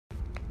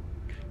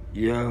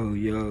Yo,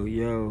 yo,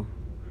 yo,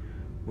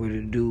 what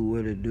it do,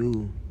 what it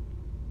do?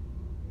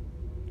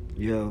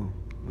 Yo,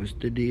 what's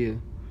the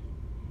deal?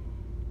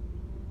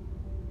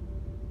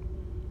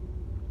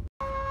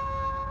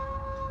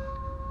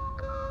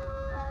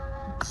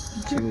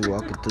 See me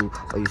walking through,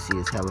 all you see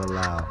is hella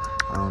loud.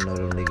 I don't know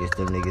them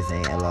niggas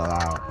ain't hella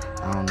loud.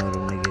 I don't know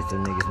them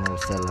niggas never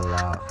sell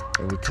loud.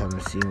 Every time I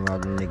see me, all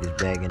them niggas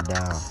bagging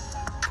down.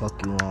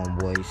 Fuck you on,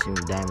 boy, you see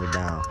me diamond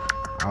down.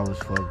 I was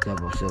fucked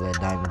up, I'm still at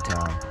Diamond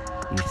Town.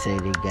 You say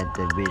they got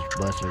that bitch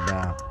bust her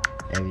down.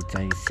 Every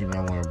time you see me,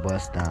 I wanna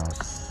bust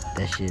downs.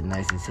 That shit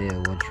nice as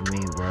hell, what you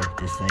mean, bro?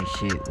 This ain't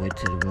shit, wait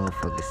till the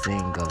motherfucking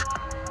scene go.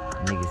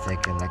 Niggas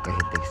acting like I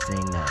hit the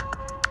casino.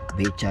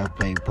 Bitch, I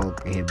play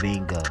poker, hit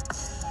bingo.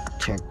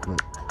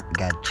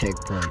 Got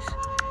checkpoints.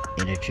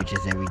 In the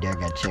trenches every day, I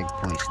got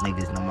checkpoints.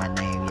 Niggas know my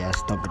name, yeah, I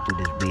stomping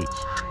through this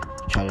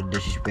bitch. Try to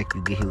disrespect,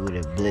 you get hit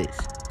with a blitz.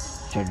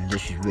 Try to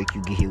disrespect,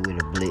 you get hit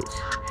with a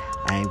blitz.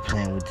 I ain't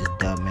playing with this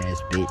dumb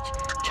ass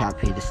bitch. Chop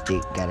hit a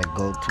stick, gotta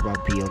go to my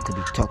PO, cause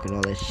he talking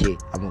all that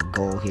shit. I'ma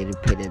go ahead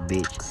and pay that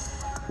bitch.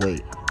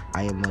 Wait,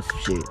 I am on some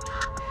shit.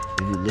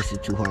 If you listen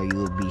too hard, you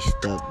will be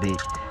stuck,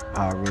 bitch.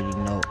 I already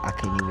know I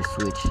can't even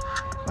switch.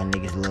 My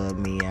niggas love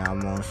me, and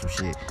I'm on some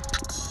shit.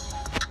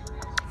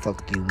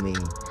 Fuck you mean.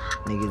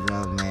 Niggas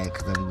all mad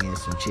cause I'm getting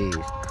some cheese.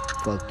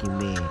 Fuck you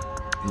mean.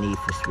 Need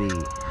for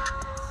speed.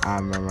 I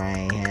remember I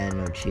ain't had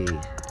no cheese.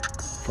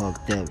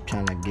 Fucked up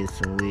trying to get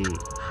some weed.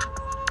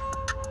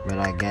 But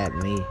I got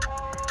me.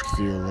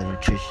 Still in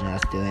nutrition, I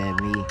still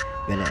had me.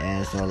 Better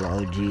ask all the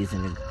OGs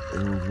and the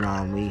who's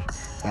around me.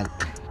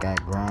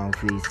 Got ground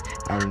feast.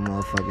 I'm a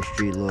motherfucking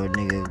street lord,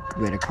 nigga.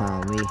 Better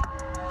crown me.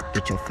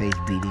 Get your face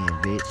beat in,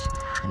 bitch.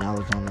 And I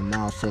was on the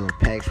mouth selling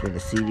packs for the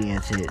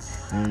CDs hit.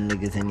 Them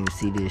niggas ain't even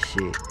see this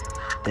shit.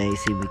 They ain't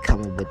see me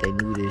coming, but they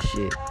knew this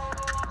shit.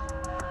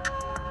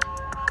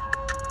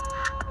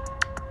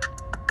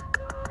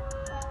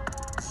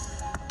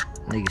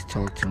 Niggas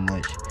talk too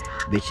much.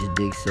 Bitches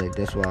dick suck,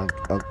 that's why I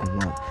fuck them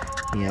up.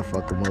 Yeah, I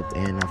fuck them up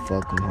and I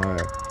fuck them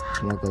hard.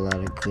 Smoke a lot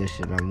of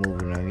cushion, I'm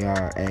moving them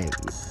yard.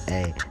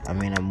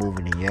 I'm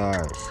moving the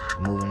yards.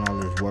 Moving all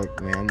this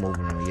work, man, I'm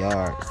moving them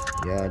yards.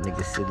 Y'all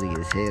niggas silly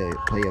as hell,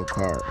 play your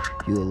card.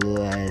 You a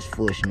little ass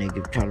fush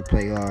nigga trying to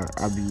play hard.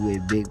 I be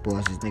with big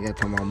bosses, nigga, I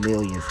talking about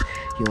millions.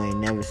 You ain't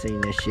never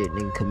seen that shit,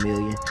 nigga,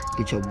 chameleon.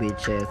 Get your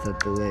bitch ass out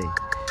the way.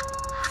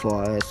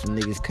 Far as some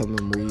niggas come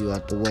and move you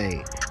out the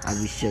way. I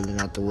be chillin'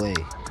 out the way.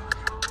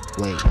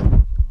 Wait.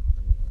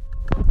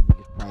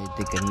 Niggas probably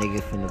think a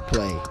nigga finna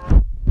play.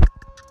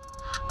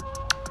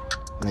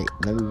 Like,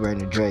 let me bring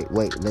the Drake.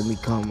 Wait, let me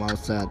come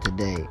outside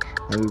today.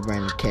 Let me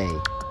bring the K.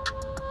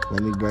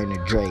 Let me bring the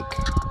Drake.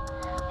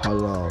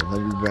 Hold on,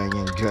 let me bring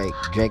young Drake.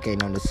 Drake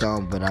ain't on the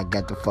song, but I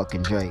got the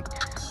fucking Drake.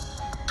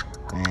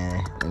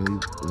 Man,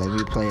 let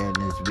me play on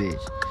this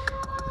bitch.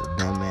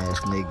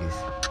 Dumbass niggas.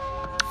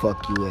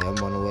 Fuck you, I'm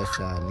on the west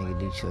side, nigga.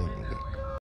 Detroit, nigga.